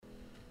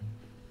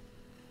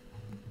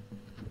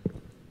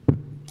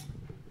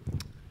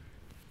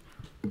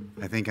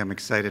I think I'm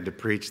excited to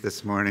preach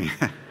this morning.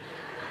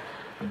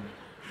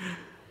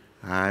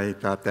 I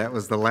thought that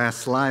was the last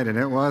slide, and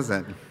it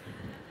wasn't.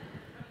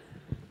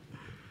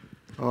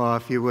 Oh,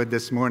 if you would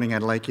this morning,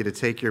 I'd like you to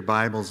take your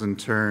Bibles and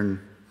turn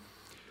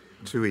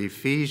to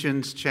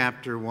Ephesians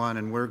chapter 1,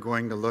 and we're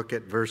going to look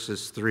at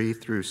verses 3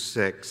 through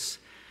 6.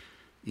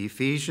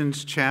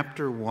 Ephesians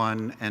chapter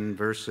 1 and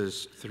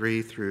verses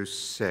 3 through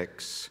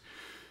 6.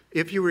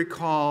 If you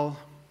recall,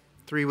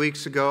 3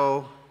 weeks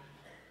ago,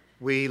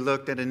 we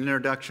looked at an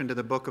introduction to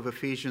the book of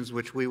Ephesians,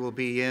 which we will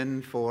be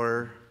in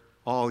for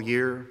all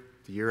year,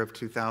 the year of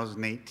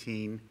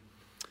 2018.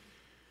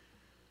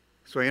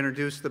 So I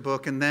introduced the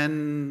book, and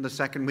then the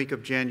second week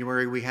of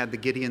January, we had the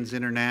Gideon's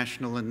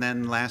International, and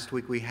then last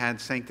week we had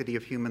Sanctity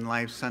of Human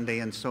Life Sunday,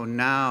 and so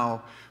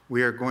now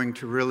we are going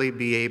to really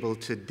be able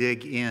to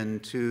dig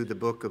into the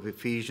book of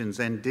Ephesians,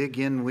 and dig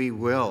in we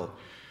will,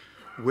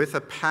 with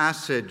a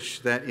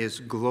passage that is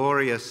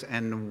glorious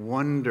and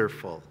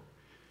wonderful,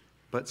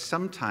 but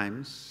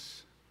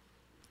sometimes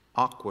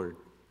awkward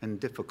and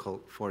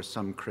difficult for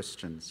some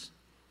Christians.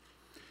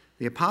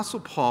 The Apostle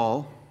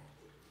Paul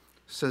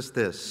says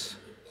this: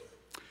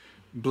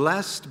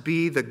 "Blessed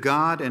be the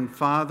God and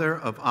Father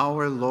of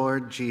our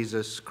Lord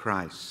Jesus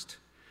Christ,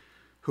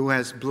 who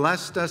has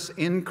blessed us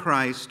in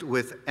Christ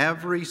with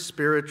every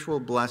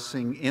spiritual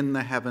blessing in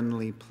the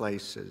heavenly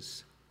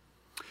places,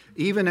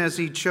 even as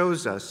he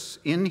chose us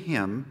in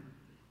him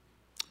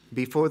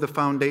before the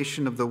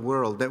foundation of the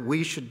world, that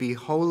we should be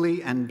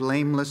holy and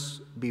blameless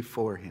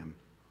before him.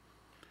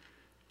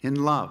 In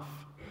love,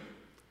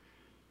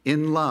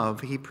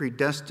 he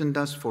predestined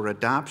us for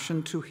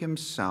adoption to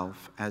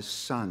himself as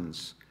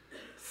sons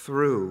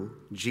through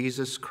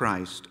Jesus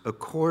Christ,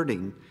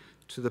 according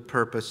to the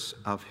purpose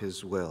of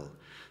his will,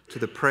 to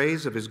the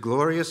praise of his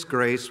glorious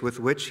grace with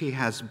which he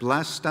has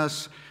blessed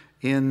us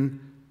in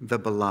the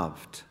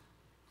beloved."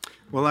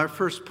 Well, our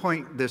first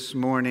point this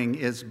morning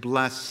is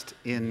blessed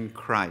in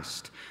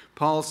Christ.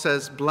 Paul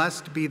says,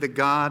 "Blessed be the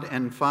God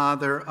and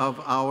Father of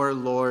our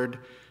Lord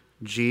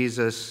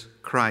Jesus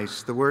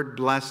Christ." The word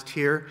blessed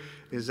here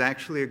is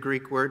actually a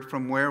Greek word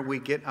from where we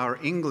get our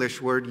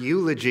English word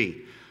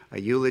eulogy.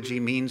 A eulogy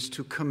means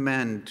to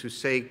commend, to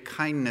say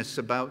kindness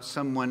about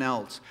someone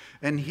else.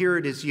 And here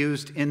it is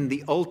used in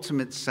the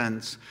ultimate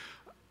sense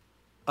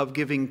of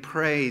giving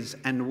praise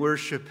and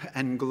worship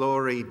and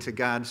glory to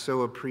God.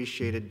 So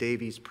appreciated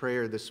Davy's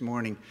prayer this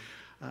morning.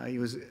 He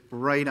was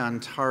right on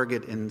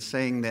target in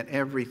saying that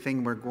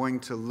everything we're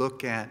going to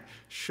look at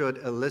should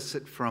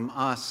elicit from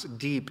us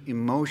deep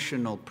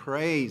emotional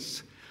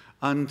praise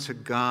unto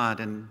God,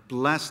 and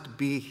blessed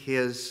be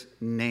his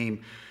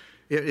name.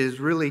 It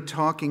is really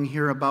talking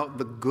here about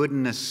the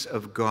goodness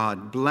of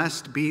God.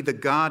 Blessed be the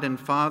God and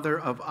Father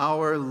of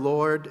our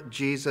Lord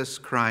Jesus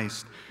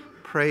Christ.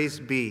 Praise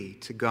be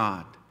to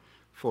God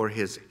for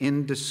his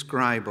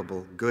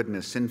indescribable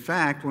goodness. In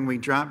fact, when we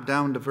drop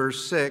down to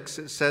verse 6,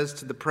 it says,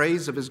 "To the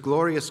praise of his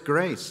glorious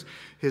grace,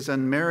 his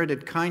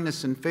unmerited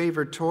kindness and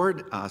favor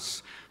toward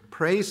us.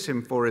 Praise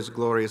him for his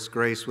glorious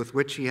grace with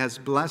which he has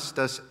blessed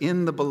us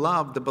in the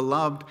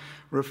beloved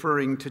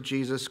referring to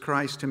Jesus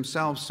Christ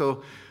himself."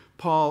 So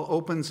Paul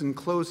opens and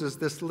closes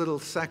this little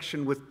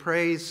section with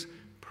praise,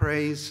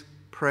 praise,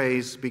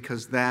 praise,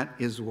 because that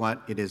is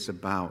what it is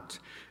about.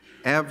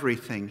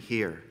 Everything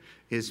here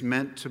is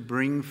meant to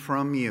bring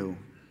from you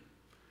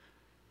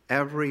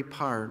every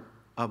part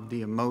of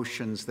the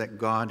emotions that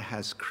God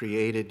has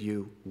created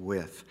you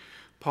with.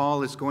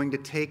 Paul is going to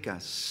take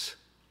us.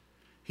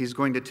 He's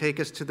going to take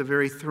us to the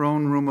very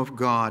throne room of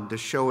God to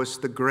show us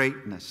the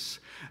greatness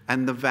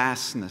and the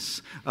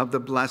vastness of the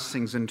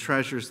blessings and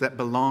treasures that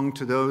belong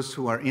to those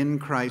who are in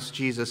Christ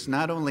Jesus,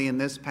 not only in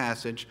this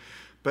passage,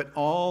 but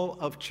all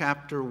of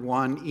chapter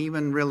 1,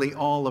 even really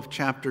all of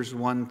chapters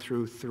 1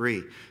 through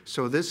 3.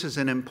 So this is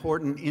an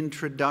important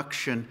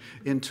introduction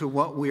into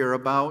what we are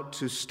about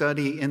to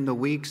study in the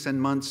weeks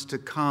and months to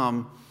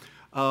come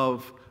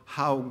of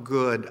how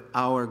good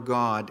our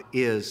God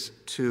is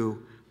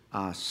to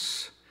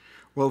us.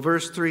 Well,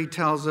 verse 3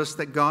 tells us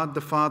that God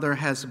the Father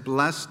has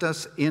blessed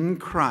us in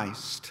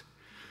Christ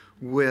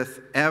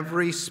with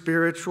every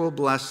spiritual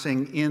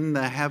blessing in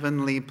the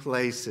heavenly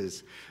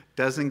places.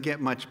 Doesn't get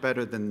much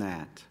better than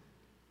that.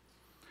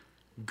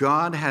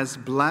 God has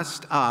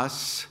blessed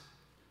us,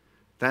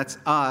 that's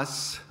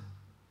us,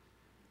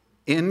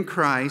 in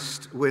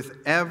Christ with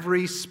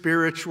every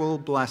spiritual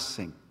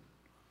blessing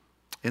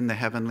in the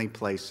heavenly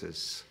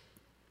places.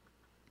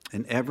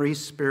 And every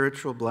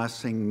spiritual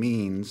blessing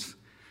means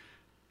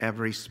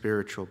every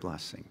spiritual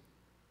blessing.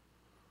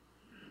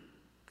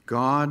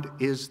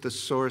 God is the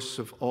source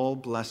of all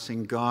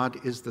blessing.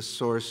 God is the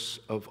source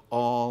of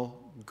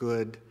all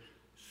good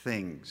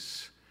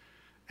things.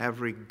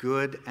 Every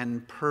good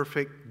and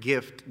perfect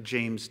gift,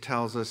 James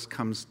tells us,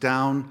 comes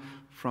down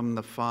from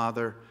the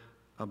Father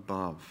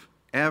above.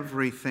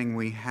 Everything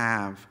we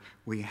have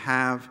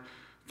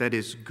that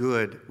is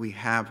good, we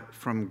have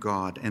from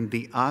God. And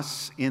the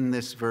us in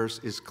this verse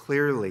is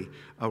clearly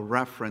a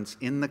reference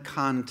in the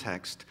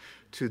context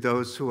to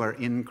those who are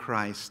in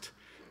Christ,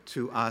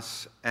 to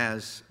us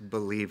as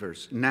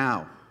believers.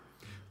 Now,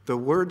 The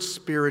word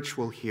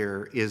spiritual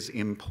here is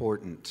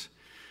important.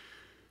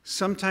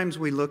 Sometimes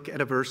we look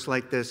at a verse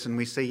like this and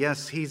we say,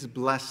 yes, he's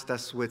blessed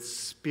us with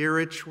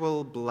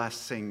spiritual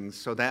blessings.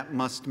 So that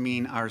must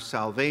mean our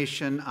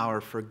salvation,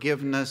 our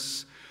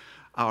forgiveness,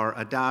 our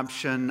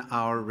adoption,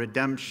 our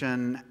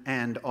redemption,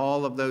 and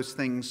all of those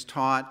things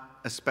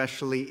taught,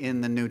 especially in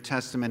the New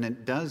Testament.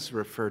 It does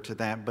refer to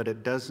that, but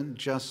it doesn't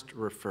just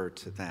refer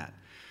to that.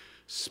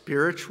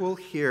 Spiritual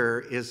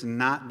here is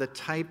not the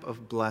type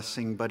of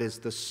blessing, but is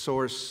the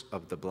source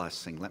of the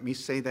blessing. Let me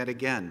say that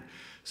again.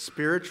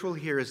 Spiritual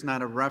here is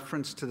not a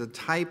reference to the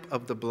type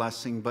of the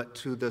blessing, but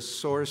to the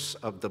source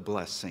of the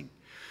blessing.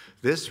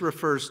 This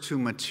refers to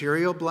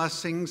material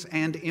blessings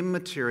and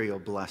immaterial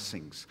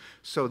blessings.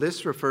 So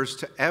this refers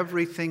to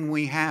everything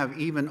we have,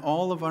 even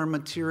all of our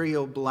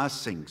material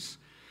blessings.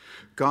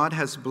 God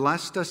has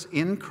blessed us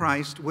in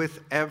Christ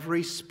with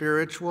every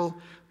spiritual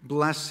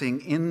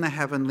blessing in the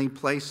heavenly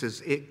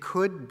places. It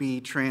could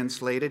be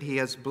translated, he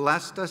has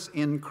blessed us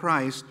in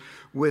Christ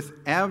with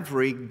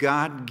every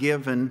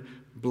God-given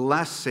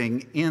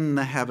blessing in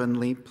the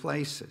heavenly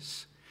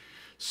places.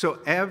 So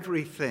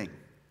everything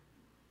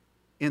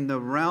in the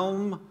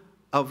realm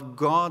of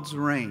God's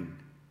reign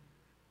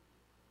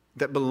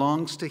that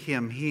belongs to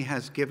him, he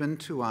has given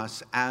to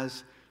us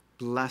as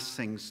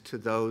blessings to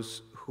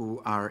those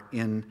who are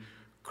in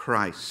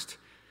Christ.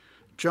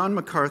 John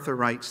MacArthur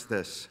writes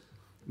this: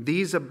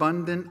 these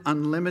abundant,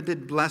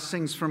 unlimited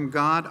blessings from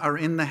God are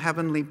in the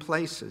heavenly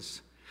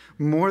places.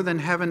 More than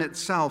heaven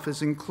itself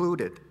is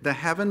included. The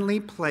heavenly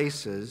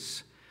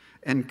places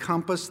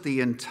encompass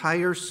the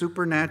entire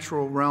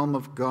supernatural realm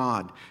of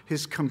God,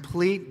 his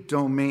complete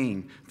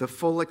domain, the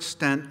full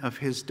extent of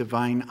his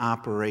divine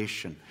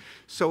operation.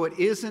 So it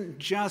isn't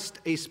just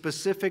a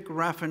specific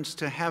reference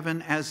to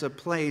heaven as a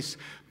place,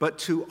 but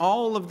to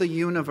all of the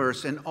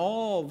universe and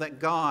all that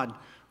God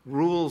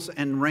rules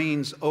and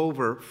reigns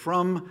over.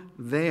 From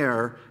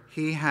there,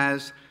 he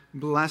has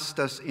blessed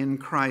us in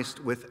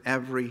Christ with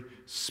every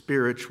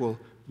spiritual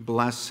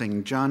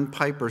blessing. John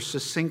Piper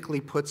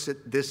succinctly puts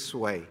it this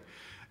way: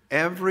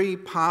 every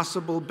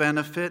possible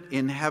benefit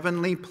in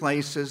heavenly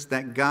places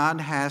that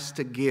God has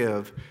to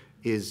give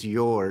is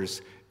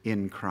yours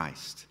in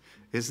Christ.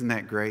 Isn't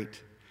that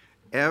great?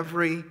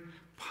 Every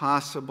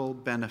possible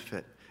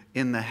benefit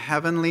in the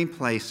heavenly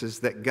places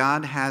that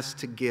God has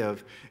to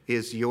give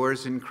is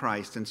yours in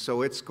Christ. And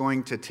so it's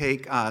going to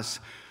take us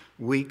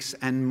weeks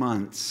and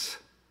months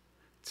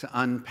to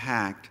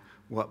unpack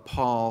what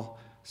Paul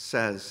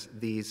says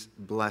these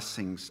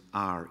blessings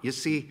are. You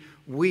see,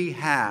 we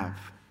have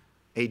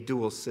a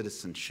dual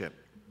citizenship.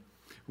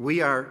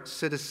 We are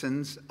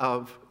citizens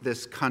of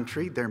this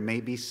country. There may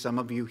be some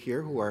of you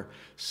here who are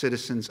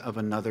citizens of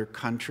another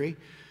country,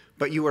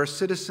 but you are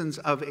citizens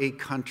of a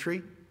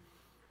country.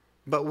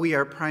 But we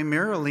are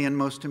primarily and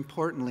most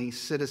importantly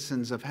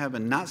citizens of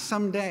heaven. Not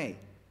someday,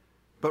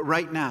 but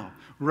right now.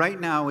 Right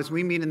now, as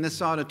we meet in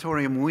this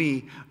auditorium,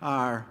 we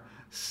are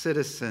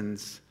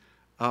citizens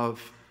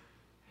of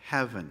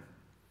heaven.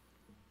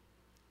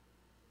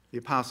 The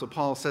Apostle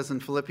Paul says in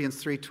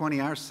Philippians 3:20,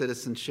 our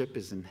citizenship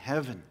is in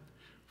heaven,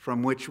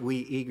 from which we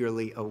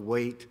eagerly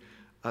await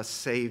a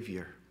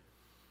Savior.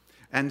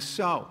 And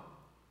so,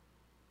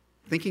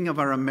 thinking of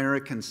our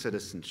American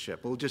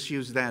citizenship, we'll just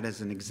use that as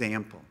an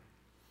example.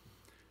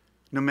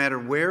 No matter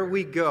where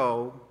we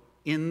go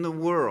in the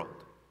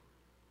world,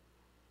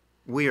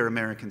 we are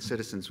American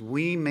citizens.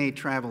 We may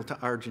travel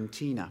to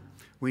Argentina.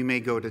 We may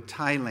go to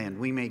Thailand.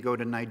 We may go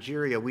to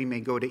Nigeria. We may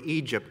go to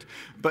Egypt.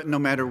 But no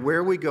matter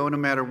where we go, no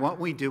matter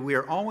what we do, we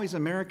are always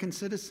American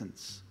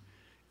citizens,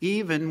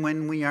 even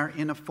when we are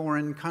in a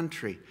foreign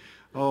country.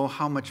 Oh,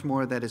 how much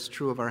more that is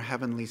true of our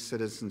heavenly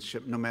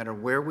citizenship. No matter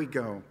where we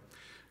go,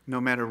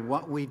 no matter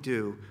what we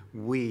do,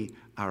 we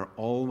are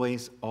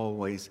always,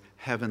 always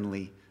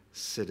heavenly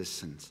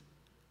citizens.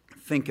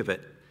 Think of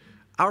it.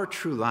 Our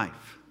true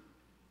life,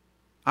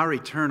 our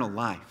eternal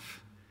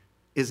life,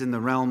 is in the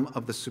realm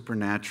of the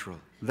supernatural,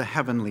 the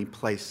heavenly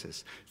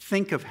places.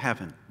 Think of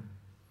heaven.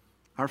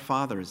 Our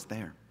Father is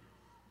there.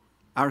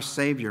 Our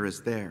Savior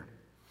is there.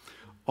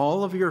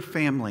 All of your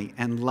family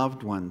and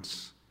loved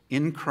ones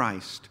in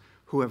Christ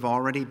who have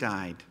already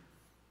died,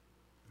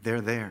 they're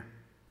there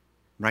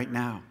right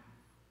now,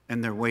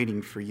 and they're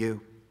waiting for you.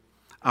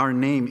 Our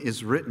name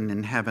is written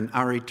in heaven,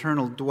 our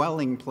eternal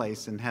dwelling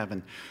place in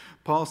heaven.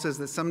 Paul says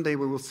that someday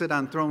we will sit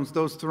on thrones.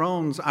 Those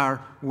thrones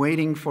are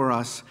waiting for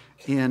us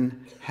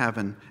in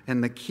heaven.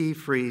 And the key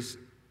phrase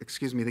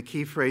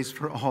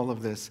for all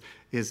of this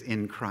is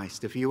in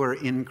Christ. If you are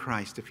in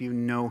Christ, if you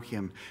know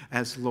him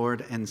as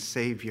Lord and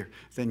Savior,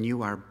 then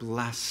you are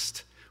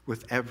blessed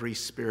with every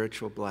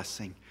spiritual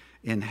blessing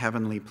in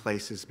heavenly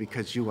places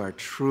because you are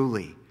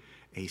truly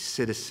a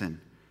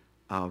citizen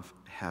of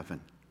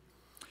heaven.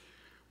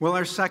 Well,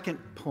 our second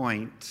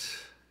point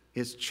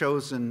is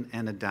chosen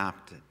and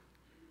adopted.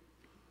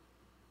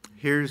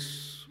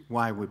 Here's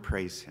why we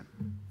praise him.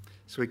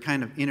 So he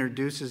kind of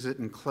introduces it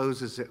and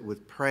closes it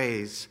with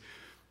praise.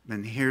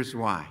 And here's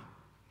why.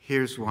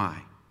 Here's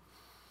why.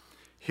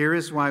 Here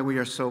is why we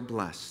are so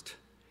blessed.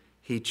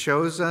 He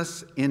chose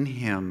us in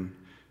him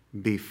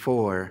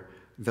before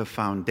the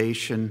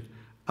foundation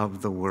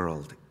of the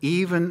world.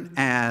 Even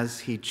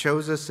as he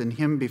chose us in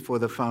him before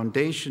the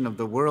foundation of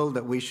the world,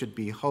 that we should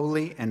be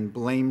holy and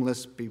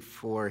blameless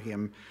before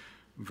him.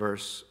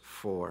 Verse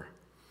 4.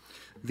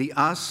 The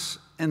us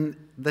and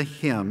the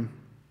him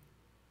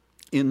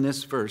in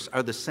this verse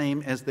are the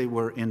same as they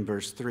were in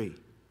verse 3.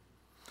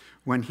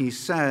 When he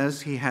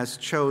says he has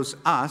chose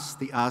us,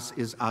 the us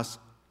is us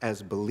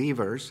as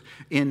believers.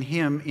 In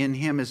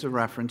him is a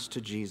reference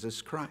to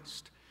Jesus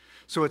Christ.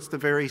 So it's the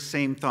very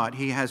same thought.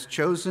 He has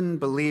chosen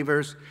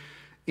believers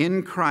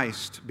in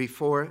Christ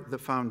before the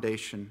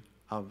foundation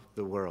of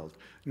the world.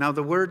 Now,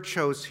 the word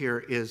chose here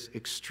is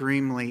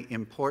extremely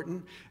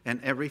important, and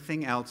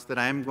everything else that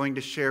I am going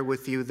to share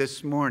with you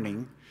this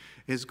morning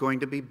is going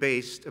to be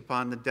based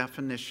upon the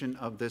definition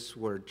of this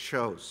word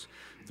chose.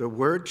 The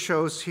word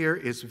chose here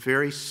is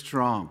very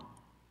strong.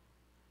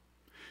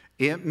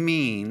 It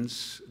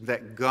means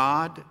that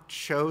God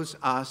chose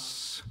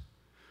us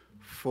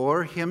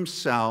for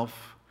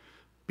himself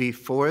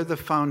before the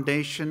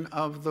foundation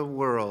of the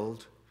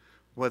world,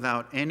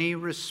 without any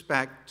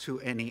respect to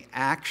any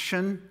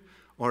action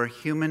or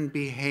human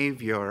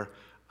behavior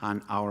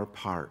on our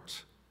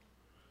part.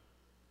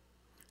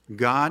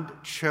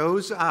 God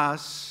chose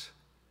us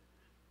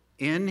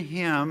in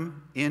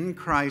him, in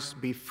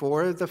Christ,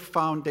 before the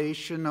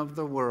foundation of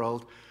the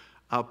world,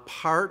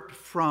 apart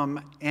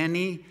from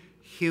any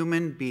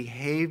human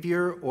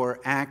behavior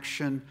or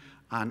action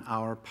on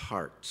our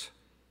part.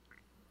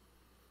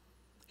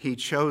 He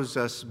chose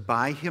us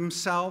by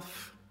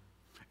himself,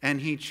 and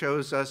he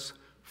chose us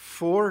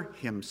for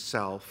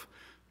himself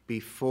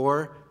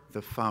before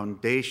the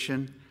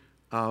foundation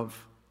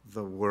of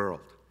the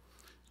world.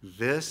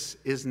 This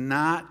is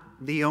not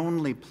the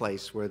only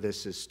place where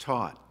this is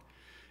taught.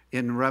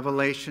 In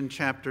Revelation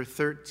chapter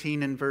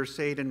 13 and verse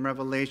 8, and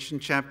Revelation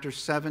chapter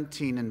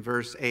 17 and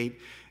verse 8,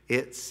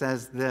 it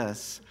says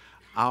this: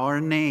 our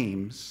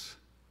names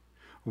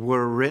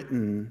were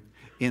written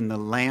in the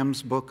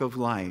Lamb's book of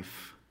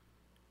life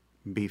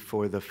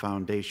before the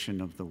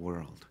foundation of the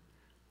world.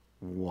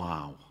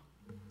 Wow.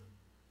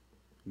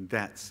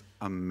 That's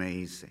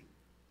amazing.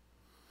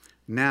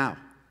 Now,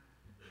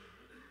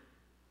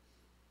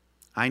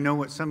 I know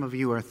what some of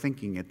you are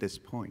thinking at this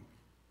point.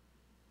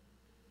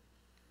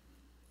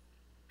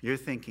 You're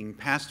thinking,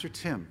 Pastor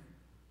Tim,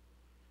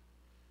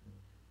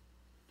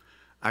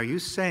 are you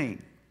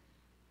saying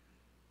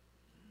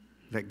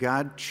that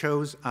God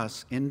chose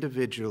us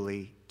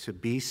individually to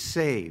be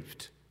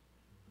saved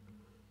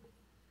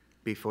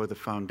before the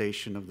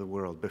foundation of the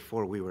world,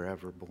 before we were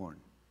ever born?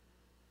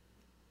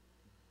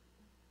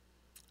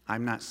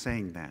 I'm not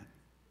saying that.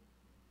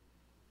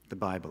 The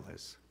Bible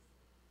is.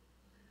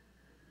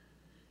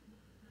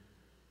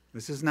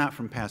 This is not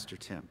from Pastor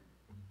Tim.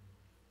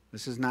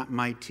 This is not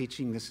my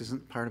teaching. This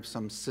isn't part of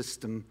some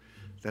system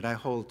that I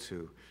hold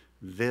to.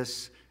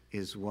 This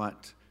is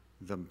what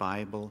the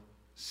Bible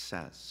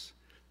says,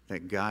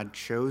 that God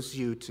chose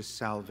you to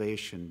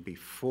salvation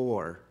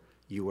before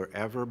you were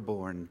ever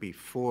born,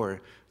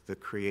 before the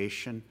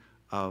creation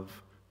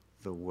of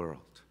the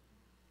world.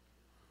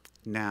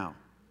 Now,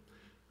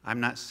 I'm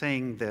not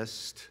saying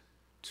this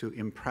to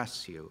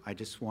impress you. I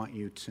just want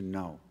you to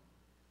know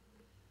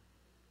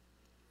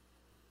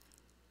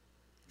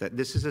that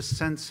this is a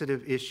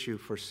sensitive issue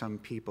for some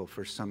people,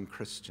 for some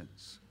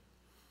Christians.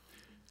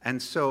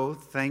 And so,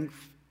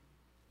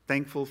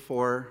 thankful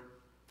for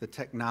the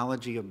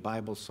technology of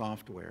Bible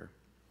software,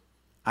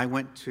 I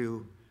went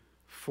to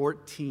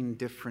 14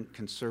 different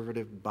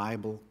conservative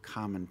Bible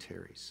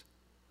commentaries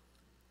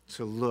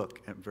to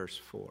look at verse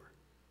 4.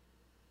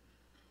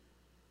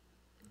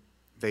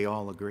 They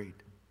all agreed.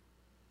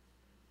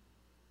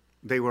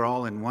 They were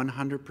all in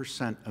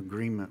 100%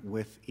 agreement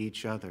with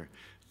each other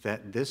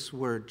that this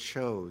word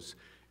chose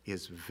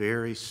is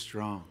very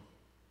strong.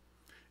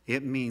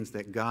 It means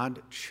that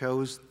God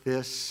chose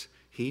this.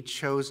 He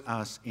chose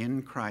us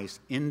in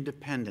Christ,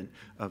 independent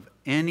of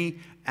any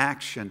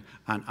action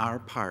on our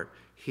part.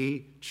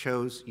 He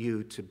chose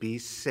you to be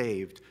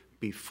saved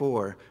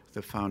before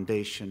the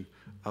foundation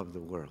of the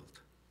world.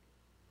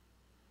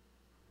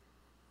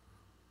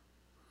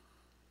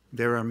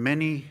 There are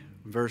many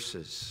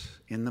verses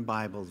in the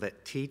Bible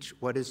that teach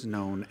what is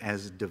known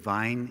as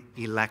divine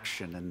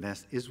election, and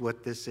this is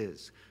what this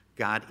is.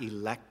 God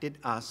elected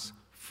us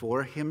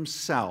for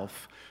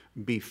himself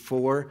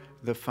before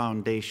the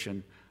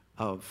foundation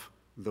of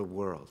the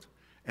world.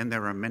 And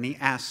there are many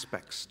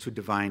aspects to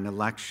divine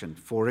election.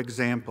 For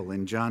example,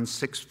 in John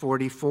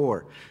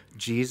 6:44,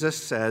 Jesus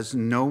says,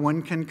 "No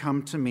one can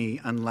come to me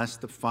unless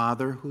the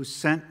Father who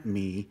sent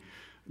me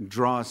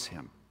draws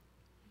him."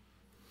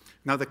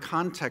 Now, the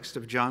context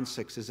of John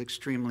 6 is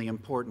extremely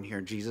important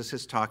here. Jesus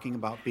is talking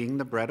about being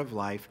the bread of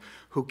life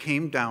who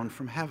came down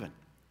from heaven.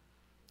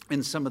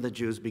 And some of the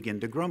Jews begin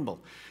to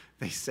grumble.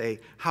 They say,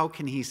 how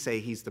can he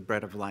say he's the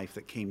bread of life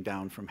that came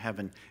down from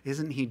heaven?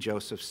 Isn't he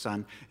Joseph's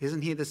son?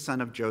 Isn't he the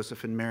son of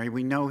Joseph and Mary?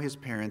 We know his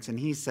parents, and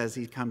he says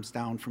he comes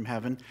down from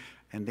heaven.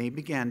 And they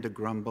began to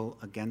grumble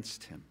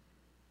against him.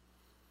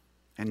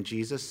 And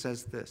Jesus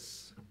says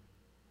this: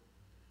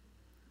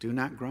 Do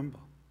not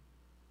grumble.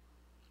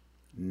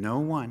 No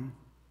one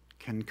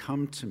can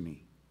come to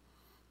me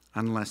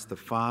unless the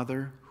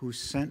Father who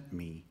sent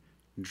me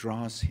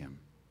draws him.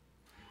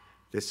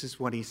 This is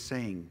what he's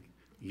saying.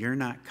 You're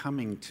not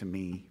coming to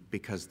me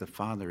because the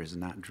Father is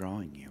not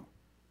drawing you.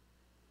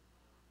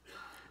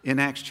 In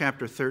Acts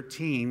chapter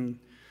 13,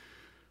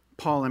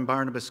 Paul and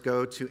Barnabas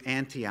go to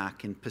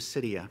Antioch in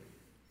Pisidia,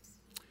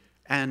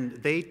 and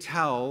they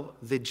tell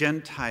the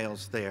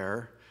Gentiles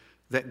there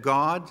that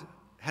God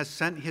has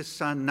sent his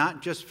Son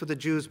not just for the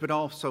Jews, but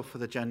also for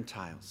the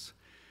Gentiles.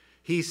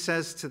 He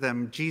says to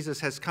them, Jesus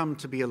has come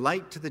to be a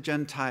light to the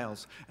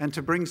Gentiles and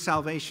to bring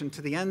salvation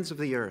to the ends of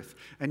the earth.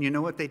 And you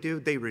know what they do?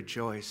 They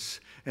rejoice.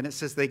 And it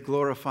says they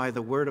glorify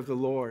the word of the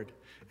Lord.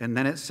 And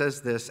then it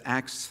says this,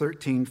 Acts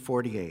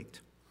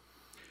 13:48.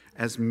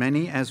 As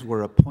many as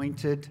were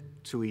appointed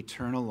to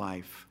eternal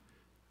life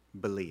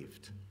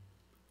believed.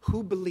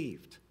 Who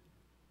believed?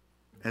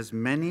 As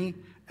many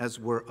as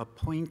were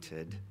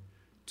appointed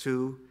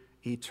to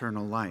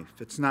eternal life.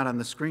 It's not on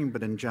the screen,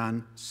 but in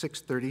John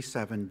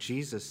 6:37,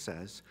 Jesus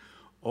says,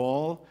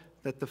 all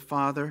that the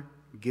Father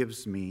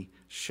gives me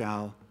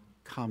shall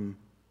come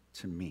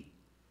to me.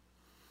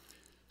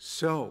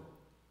 So,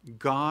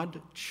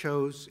 God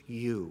chose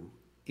you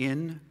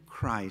in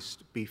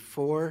Christ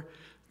before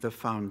the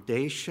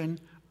foundation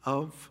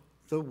of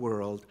the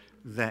world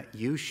that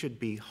you should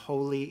be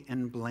holy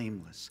and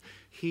blameless.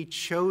 He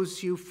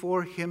chose you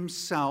for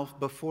himself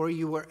before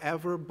you were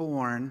ever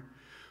born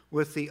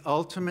with the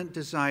ultimate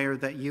desire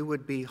that you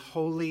would be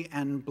holy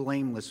and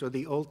blameless, or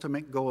the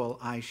ultimate goal,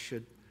 I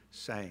should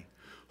say.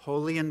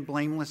 Holy and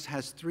blameless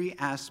has three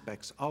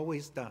aspects,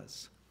 always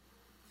does.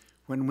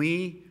 When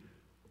we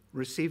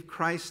receive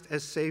Christ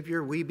as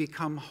Savior, we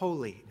become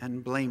holy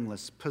and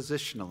blameless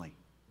positionally,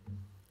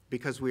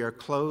 because we are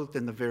clothed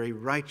in the very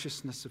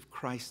righteousness of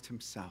Christ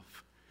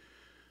himself.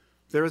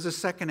 There is a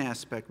second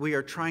aspect. We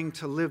are trying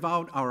to live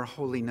out our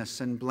holiness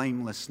and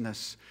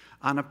blamelessness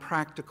on a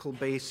practical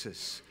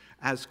basis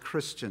as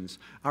Christians.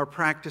 Our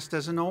practice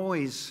doesn't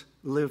always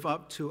live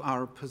up to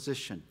our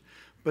position.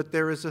 But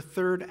there is a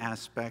third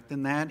aspect,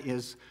 and that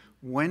is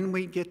when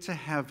we get to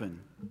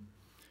heaven,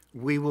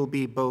 we will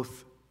be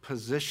both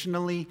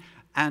positionally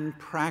and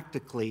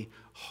practically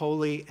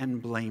holy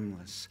and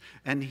blameless.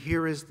 And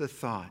here is the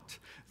thought,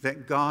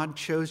 that God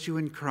chose you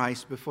in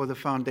Christ before the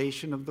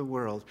foundation of the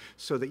world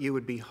so that you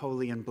would be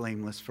holy and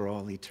blameless for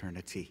all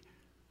eternity.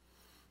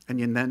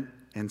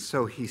 And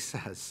so he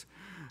says,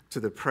 to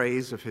the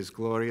praise of his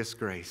glorious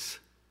grace,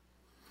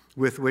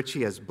 with which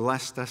he has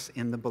blessed us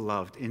in the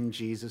beloved, in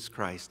Jesus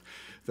Christ.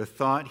 The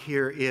thought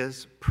here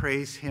is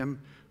praise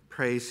him,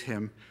 praise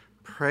him,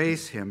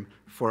 praise him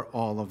for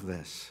all of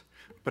this.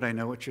 But I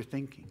know what you're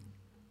thinking.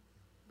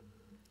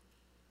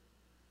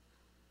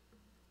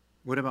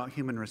 What about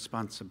human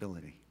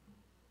responsibility?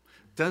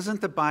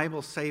 Doesn't the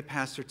Bible say,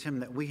 Pastor Tim,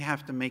 that we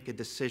have to make a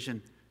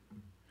decision?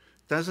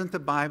 Doesn't the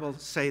Bible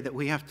say that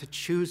we have to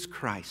choose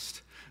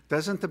Christ?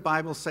 Doesn't the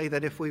Bible say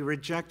that if we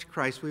reject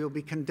Christ, we will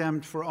be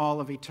condemned for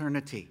all of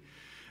eternity?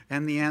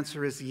 And the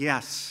answer is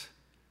yes.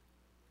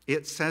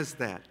 It says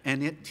that,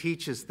 and it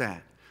teaches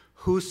that.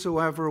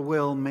 Whosoever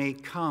will may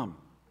come.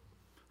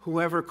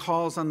 Whoever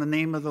calls on the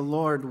name of the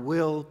Lord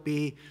will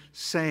be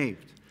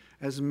saved.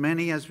 As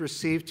many as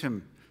received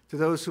him, to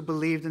those who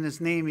believed in his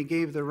name, he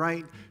gave the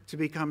right to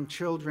become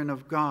children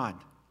of God.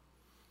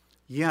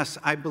 Yes,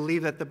 I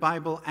believe that the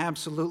Bible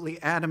absolutely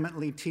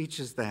adamantly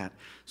teaches that.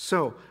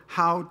 So,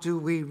 how do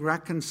we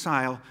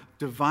reconcile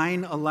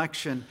divine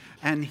election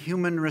and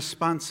human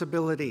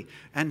responsibility?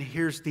 And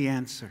here's the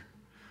answer.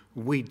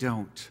 We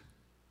don't.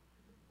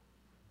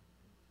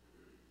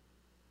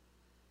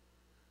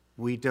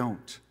 We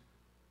don't.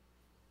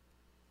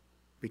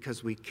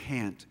 Because we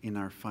can't in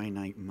our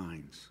finite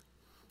minds.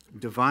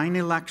 Divine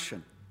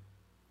election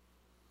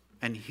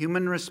and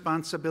human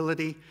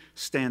responsibility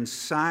stand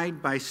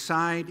side by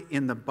side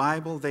in the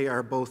Bible. They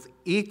are both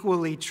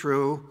equally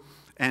true,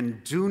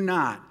 and do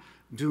not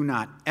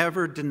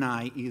ever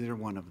deny either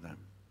one of them.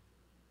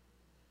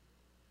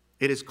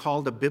 It is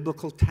called a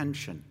biblical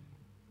tension.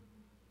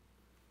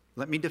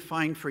 Let me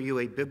define for you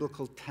a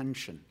biblical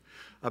tension.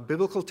 A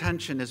biblical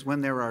tension is when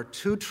there are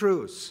two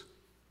truths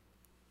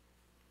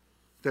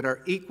that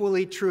are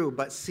equally true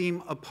but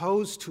seem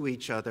opposed to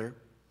each other,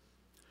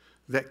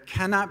 that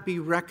cannot be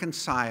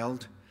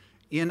reconciled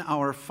in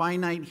our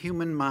finite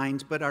human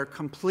minds, but are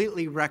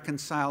completely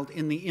reconciled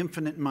in the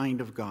infinite mind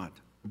of God.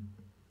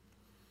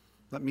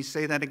 Let me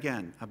say that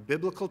again. A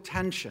biblical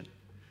tension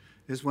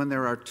is when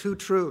there are two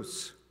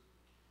truths,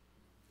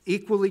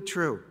 equally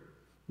true,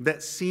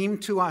 that seem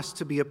to us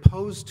to be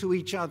opposed to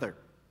each other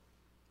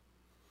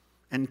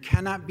and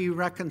cannot be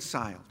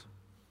reconciled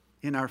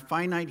in our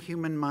finite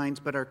human minds,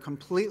 but are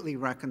completely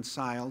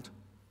reconciled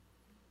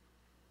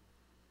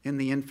in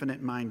the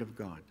infinite mind of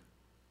God.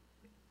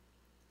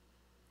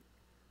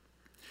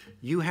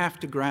 You have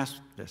to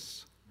grasp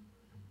this,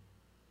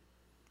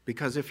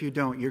 because if you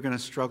don't, you're going to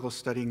struggle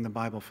studying the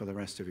Bible for the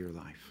rest of your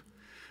life.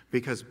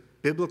 Because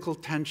biblical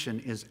tension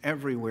is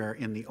everywhere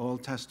in the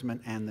Old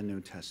Testament and the New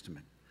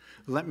Testament.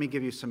 Let me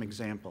give you some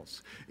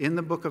examples. In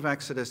the book of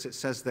Exodus, it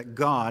says that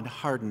God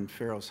hardened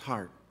Pharaoh's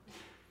heart.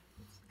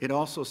 It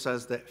also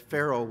says that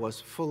Pharaoh was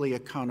fully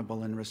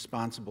accountable and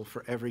responsible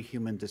for every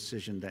human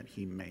decision that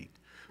he made.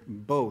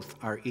 Both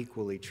are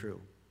equally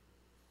true.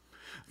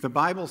 The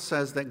Bible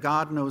says that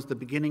God knows the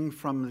beginning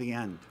from the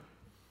end.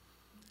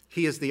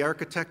 He is the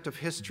architect of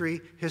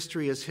history.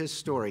 History is his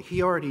story.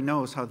 He already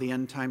knows how the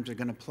end times are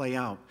going to play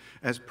out,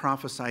 as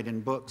prophesied in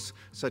books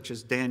such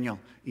as Daniel,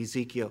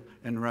 Ezekiel,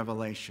 and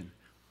Revelation.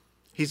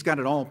 He's got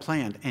it all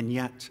planned, and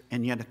yet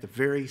at the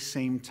very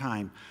same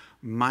time,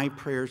 my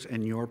prayers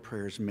and your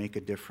prayers make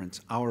a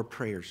difference. Our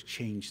prayers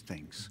change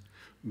things.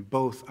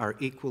 Both are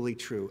equally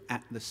true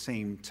at the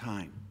same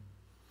time.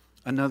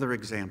 Another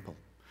example,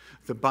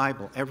 the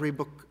Bible. Every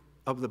book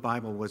of the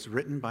Bible was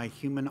written by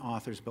human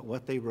authors, but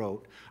what they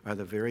wrote are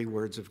the very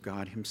words of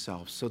God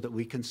himself, so that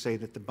we can say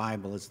that the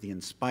Bible is the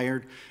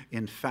inspired,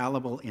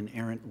 infallible,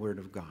 inerrant word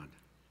of God.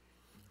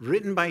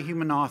 Written by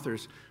human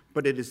authors,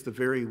 but it is the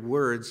very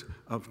words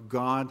of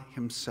God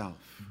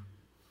himself.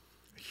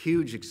 A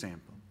huge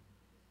example.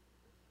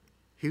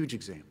 Huge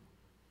example.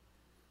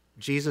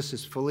 Jesus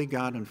is fully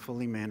God and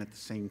fully man at the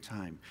same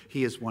time.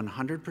 He is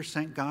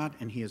 100% God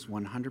and he is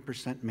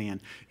 100% man,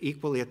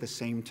 equally at the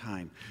same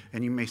time.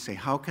 And you may say,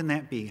 how can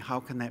that be? How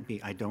can that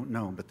be? I don't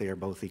know, but they are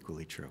both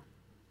equally true.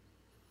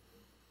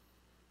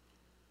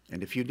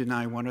 And if you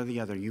deny one or the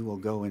other, you will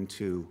go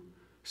into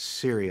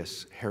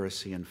serious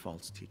heresy and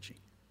false teaching.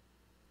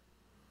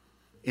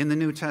 In the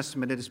New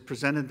Testament, it is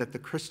presented that the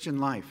Christian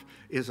life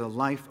is a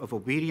life of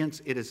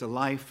obedience. It is a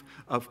life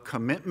of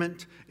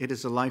commitment. It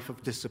is a life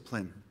of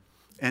discipline.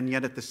 And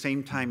yet at the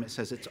same time, it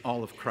says it's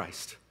all of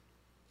Christ.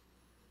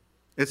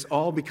 It's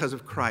all because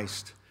of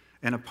Christ.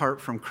 And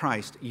apart from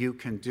Christ, you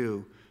can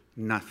do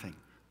nothing.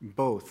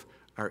 Both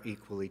are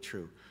equally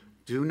true.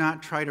 Do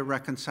not try to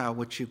reconcile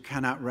what you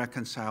cannot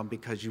reconcile,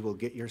 because you will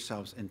get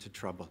yourselves into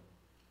trouble.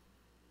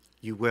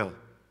 You will.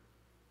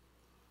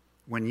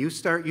 When you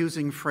start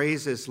using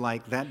phrases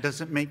like, that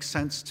doesn't make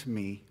sense to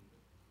me,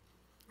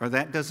 or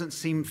that doesn't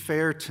seem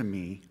fair to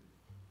me,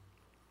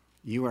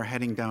 you are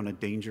heading down a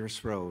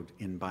dangerous road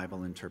in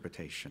Bible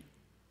interpretation.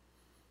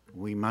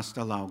 We must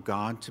allow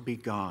God to be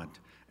God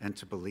and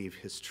to believe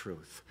his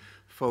truth.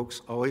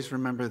 Folks, always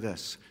remember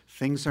this.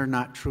 Things are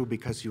not true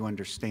because you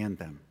understand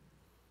them.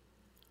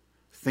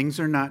 Things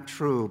are not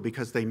true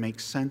because they make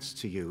sense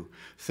to you.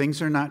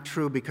 Things are not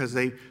true because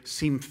they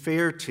seem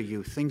fair to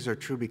you. Things are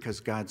true because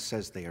God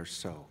says they are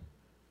so.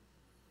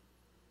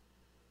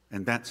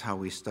 And that's how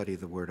we study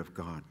the Word of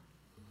God.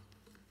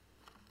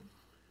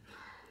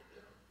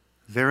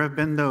 There have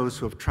been those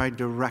who have tried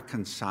to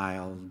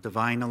reconcile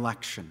divine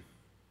election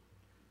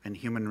and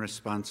human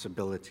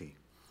responsibility.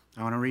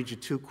 I want to read you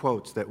two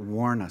quotes that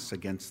warn us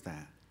against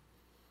that.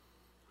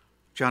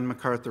 John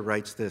MacArthur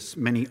writes this: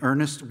 many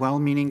earnest,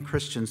 well-meaning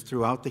Christians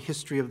throughout the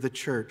history of the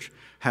church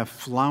have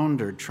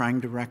floundered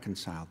trying to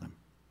reconcile them.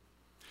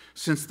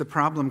 Since the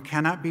problem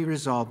cannot be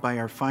resolved by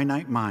our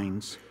finite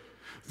minds,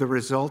 the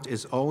result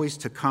is always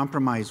to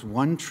compromise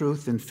one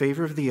truth in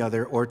favor of the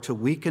other, or to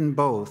weaken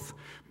both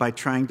by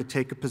trying to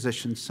take a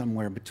position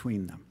somewhere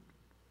between them.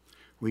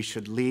 We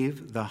should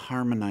leave the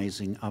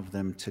harmonizing of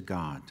them to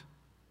God.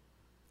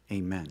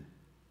 Amen.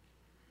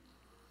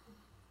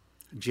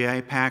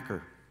 J.I.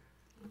 Packer,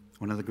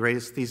 one of the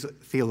greatest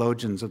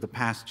theologians of the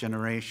past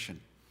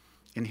generation,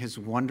 in his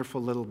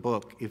wonderful little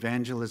book,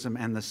 Evangelism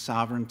and the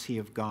Sovereignty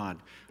of God,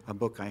 a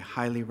book I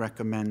highly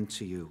recommend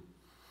to you,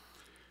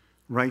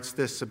 writes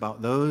this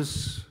about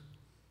those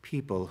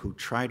people who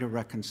try to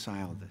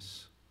reconcile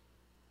this.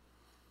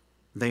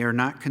 They are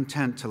not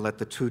content to let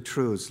the two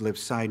truths live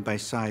side by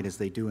side as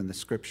they do in the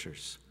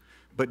Scriptures,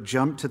 but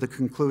jump to the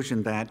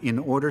conclusion that in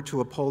order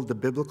to uphold the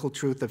biblical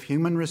truth of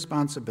human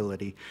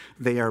responsibility,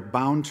 they are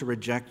bound to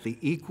reject the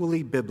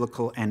equally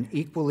biblical and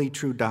equally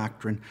true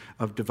doctrine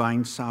of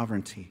divine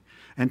sovereignty,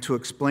 and to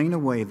explain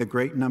away the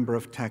great number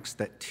of texts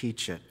that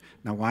teach it.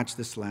 Now watch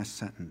this last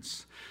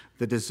sentence.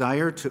 The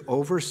desire to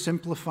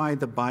oversimplify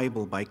the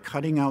Bible by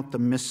cutting out the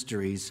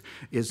mysteries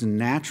is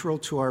natural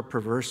to our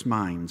perverse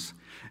minds,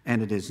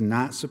 and it is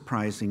not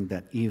surprising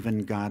that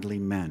even godly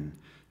men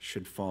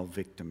should fall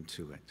victim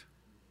to it.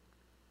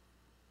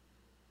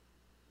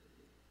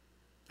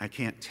 I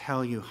can't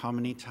tell you how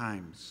many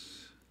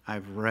times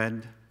I've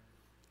read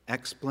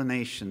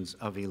explanations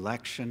of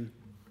election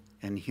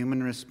and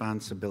human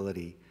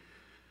responsibility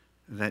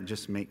that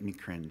just make me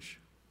cringe.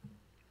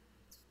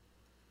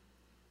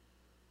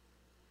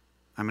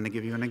 I'm going to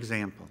give you an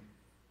example,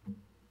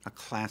 a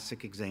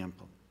classic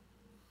example.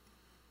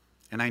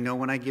 And I know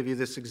when I give you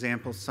this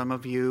example, some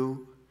of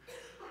you,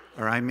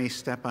 or I may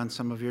step on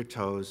some of your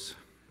toes,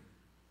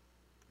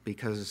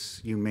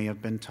 because you may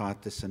have been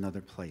taught this in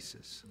other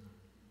places.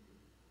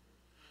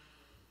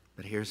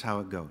 But here's how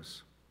it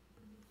goes.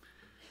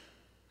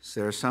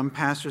 So there are some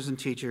pastors and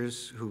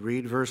teachers who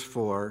read verse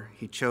 4,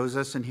 he chose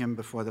us in him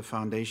before the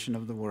foundation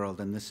of the world,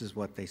 and this is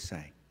what they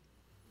say.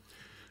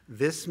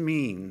 This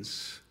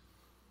means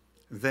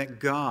that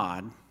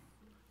God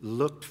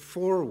looked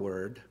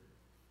forward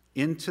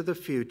into the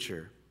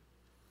future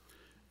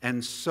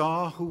and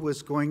saw who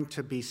was going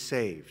to be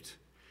saved.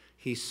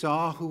 He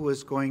saw who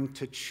was going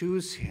to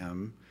choose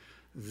him.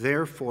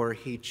 Therefore,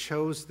 he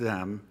chose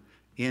them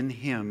in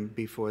him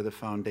before the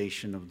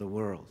foundation of the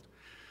world,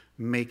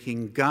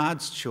 making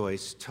God's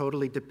choice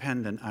totally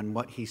dependent on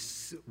what he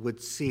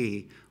would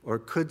see or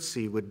could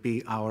see would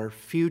be our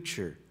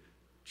future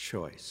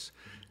choice.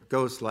 It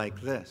goes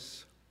like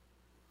this.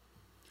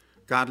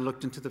 God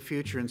looked into the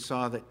future and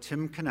saw that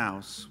Tim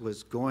Knaus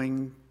was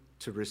going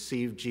to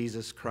receive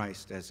Jesus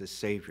Christ as his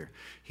Savior.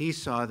 He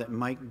saw that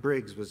Mike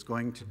Briggs was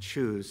going to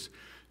choose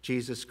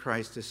Jesus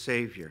Christ as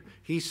Savior.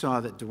 He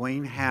saw that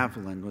Dwayne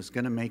Haviland was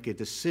going to make a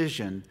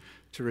decision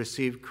to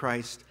receive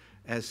Christ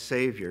as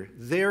Savior.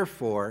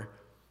 Therefore,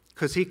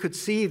 because he could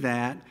see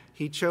that,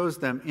 he chose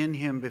them in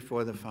him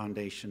before the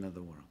foundation of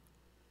the world.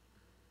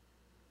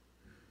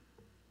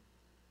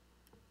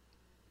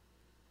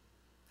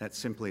 That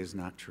simply is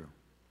not true.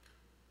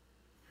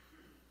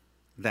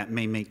 That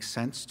may make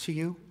sense to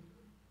you.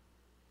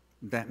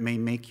 That may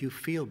make you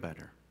feel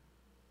better.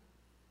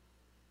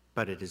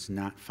 But it is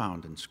not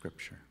found in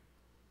Scripture.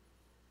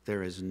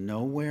 There is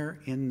nowhere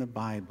in the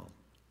Bible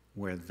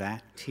where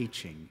that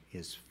teaching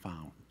is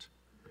found.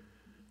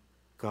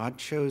 God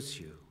chose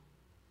you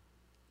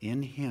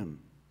in him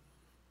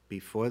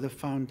before the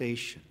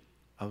foundation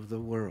of the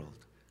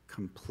world,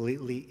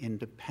 completely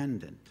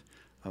independent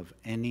of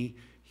any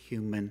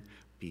human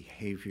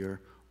behavior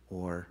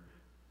or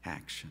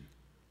action.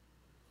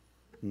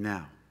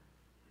 Now,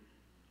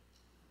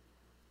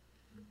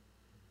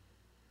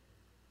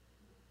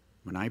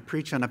 when I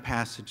preach on a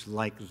passage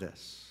like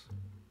this,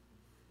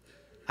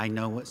 I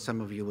know what some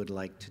of you would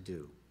like to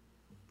do.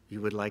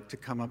 You would like to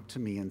come up to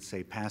me and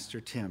say, Pastor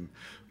Tim,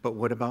 but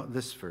what about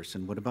this verse,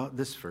 and what about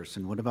this verse,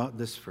 and what about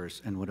this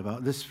verse, and what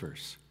about this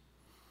verse?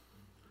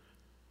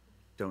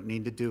 Don't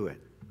need to do it,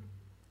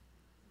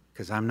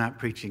 because I'm not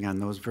preaching on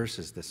those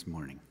verses this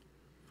morning.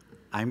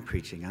 I'm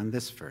preaching on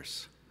this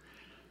verse.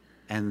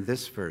 And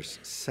this verse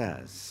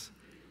says,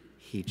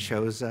 he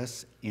chose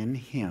us in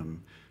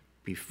him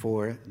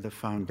before the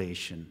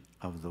foundation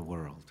of the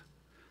world.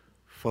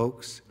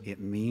 Folks, it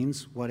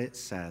means what it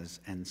says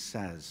and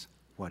says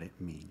what it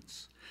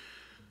means.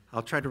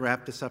 I'll try to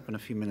wrap this up in a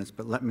few minutes,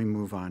 but let me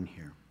move on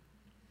here.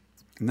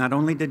 Not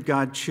only did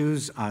God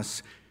choose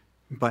us,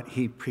 but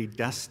he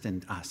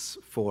predestined us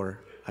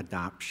for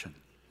adoption.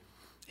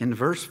 In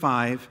verse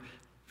 5,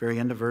 very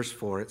end of verse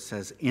 4, it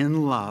says,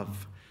 in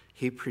love,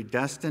 he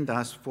predestined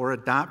us for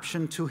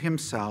adoption to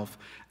himself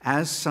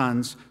as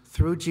sons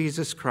through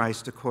Jesus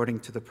Christ according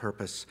to the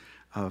purpose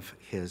of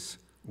his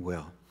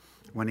will.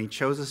 When he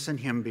chose us in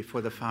him before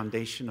the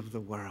foundation of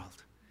the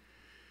world,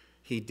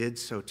 he did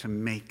so to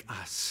make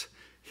us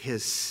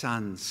his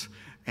sons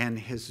and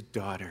his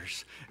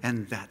daughters.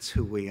 And that's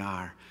who we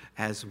are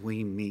as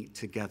we meet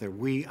together.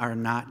 We are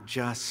not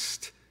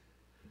just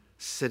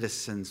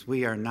citizens.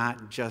 We are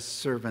not just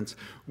servants.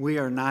 We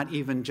are not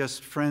even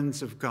just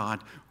friends of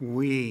God.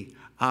 We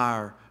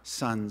are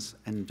sons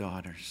and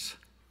daughters.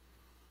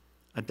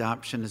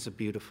 Adoption is a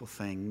beautiful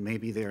thing.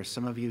 Maybe there are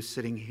some of you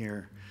sitting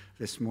here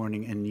this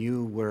morning and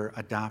you were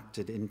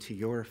adopted into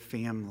your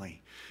family,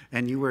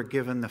 and you were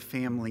given the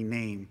family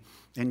name,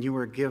 and you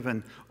were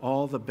given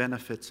all the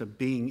benefits of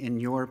being in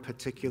your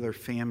particular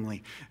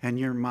family, and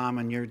your mom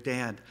and your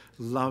dad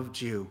loved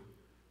you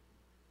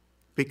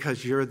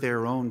because you're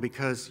their own,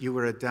 because you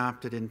were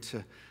adopted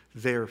into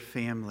their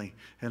family.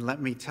 And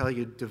let me tell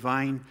you,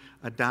 divine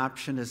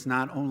adoption is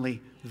not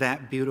only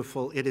that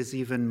beautiful, it is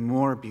even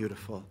more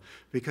beautiful,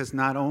 because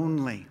not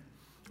only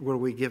were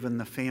we given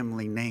the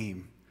family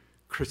name,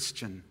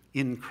 Christian,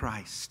 in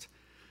Christ,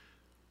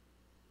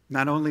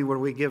 not only were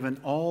we given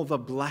all the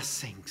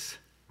blessings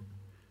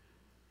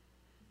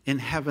in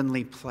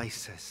heavenly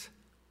places,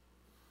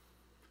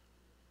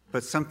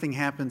 but something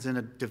happens in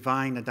a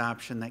divine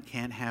adoption that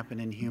can't happen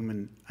in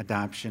human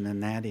adoption,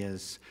 and that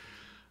is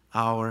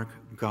our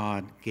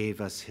God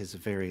gave us his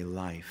very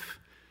life.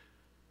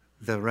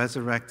 The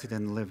resurrected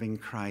and living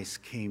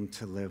Christ came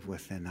to live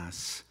within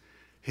us.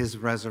 His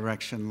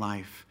resurrection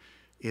life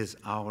is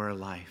our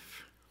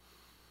life.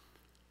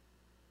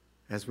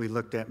 As we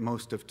looked at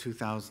most of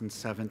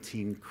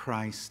 2017,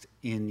 Christ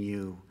in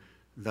you,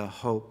 the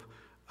hope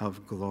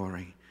of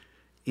glory,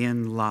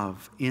 in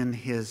love, in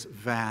his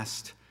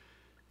vast,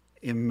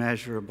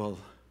 immeasurable,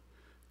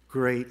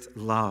 great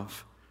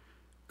love,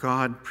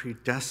 God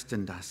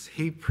predestined us.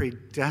 He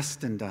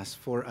predestined us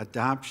for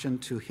adoption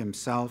to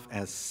himself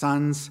as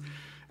sons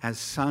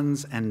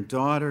and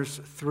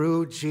daughters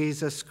through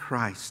Jesus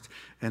Christ.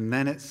 And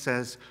then it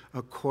says,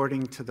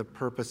 according to the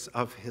purpose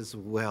of his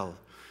will.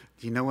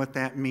 Do you know what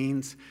that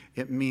means?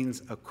 It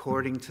means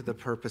according to the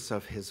purpose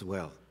of his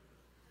will.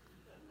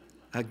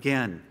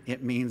 Again,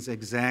 it means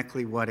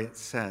exactly what it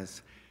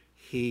says.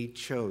 He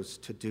chose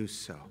to do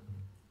so.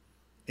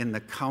 In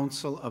the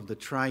counsel of the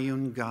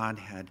triune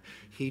Godhead,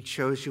 he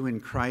chose you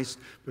in Christ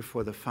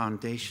before the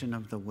foundation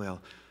of the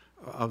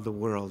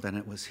world, and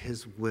it was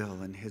his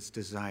will and his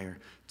desire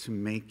to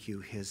make you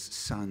his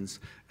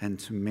sons and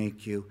to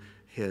make you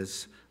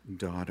his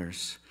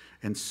daughters.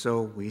 And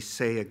so we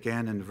say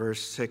again in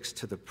verse 6,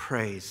 to the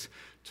praise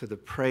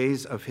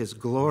of his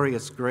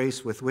glorious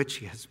grace with which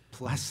he has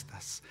blessed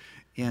us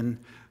in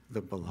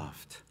the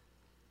beloved.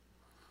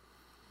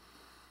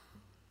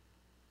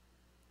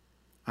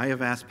 I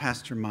have asked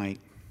Pastor Mike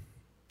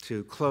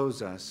to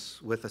close us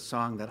with a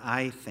song that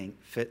I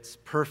think fits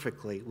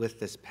perfectly with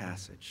this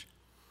passage.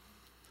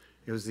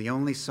 It was the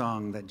only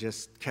song that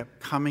just kept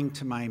coming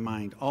to my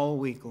mind all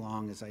week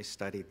long as I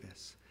studied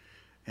this.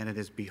 And it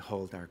is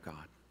Behold Our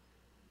God.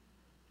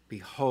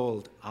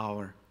 Behold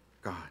our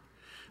God.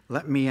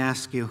 Let me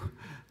ask you,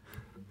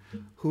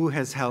 who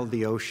has held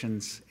the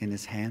oceans in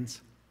his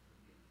hands?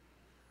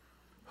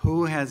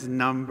 Who has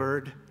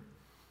numbered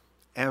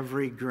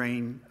every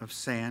grain of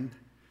sand?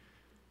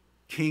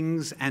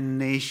 Kings and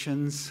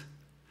nations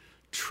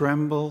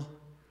tremble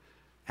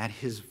at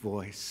his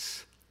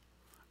voice.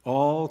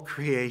 All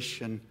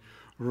creation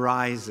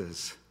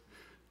rises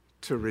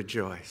to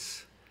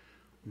rejoice.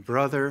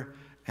 Brother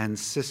and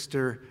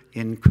sister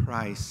in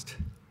Christ,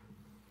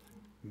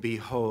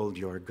 behold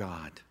your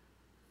God.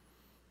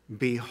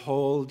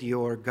 Behold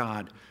your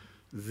God.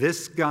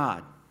 This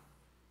God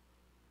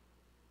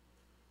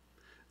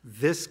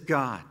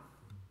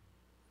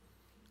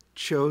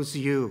chose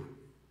you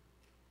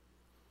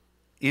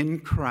in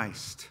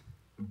Christ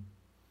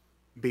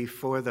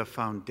before the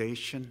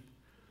foundation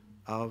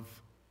of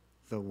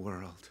the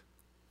world.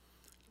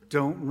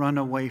 Don't run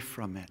away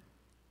from it.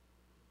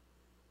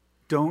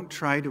 Don't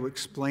try to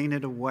explain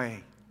it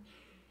away.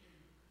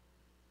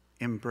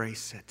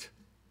 Embrace it.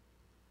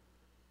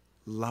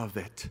 Love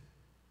it.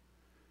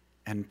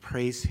 And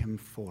praise him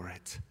for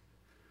it.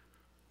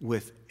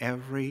 With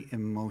every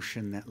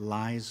emotion that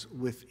lies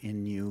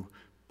within you,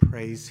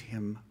 praise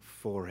him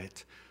for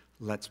it.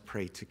 Let's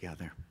pray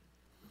together.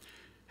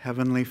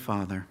 Heavenly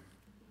Father,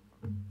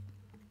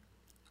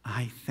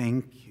 I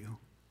thank you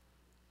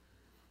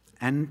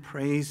and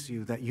praise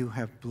you that you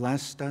have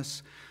blessed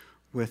us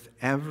with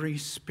every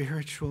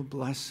spiritual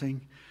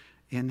blessing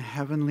in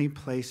heavenly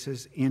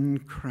places in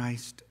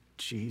Christ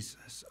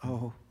Jesus.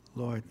 Oh,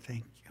 Lord,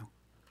 thank you.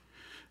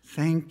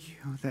 Thank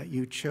you that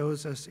you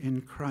chose us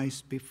in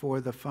Christ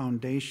before the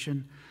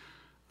foundation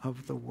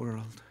of the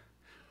world.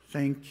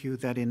 Thank you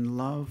that in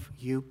love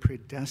you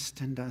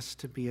predestined us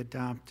to be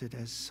adopted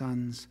as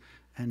sons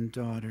and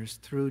daughters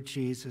through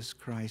Jesus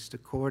Christ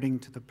according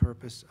to the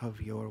purpose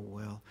of your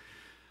will.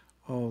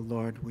 Oh,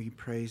 Lord, we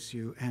praise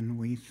you and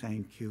we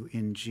thank you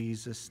in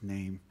Jesus'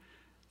 name.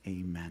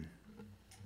 Amen.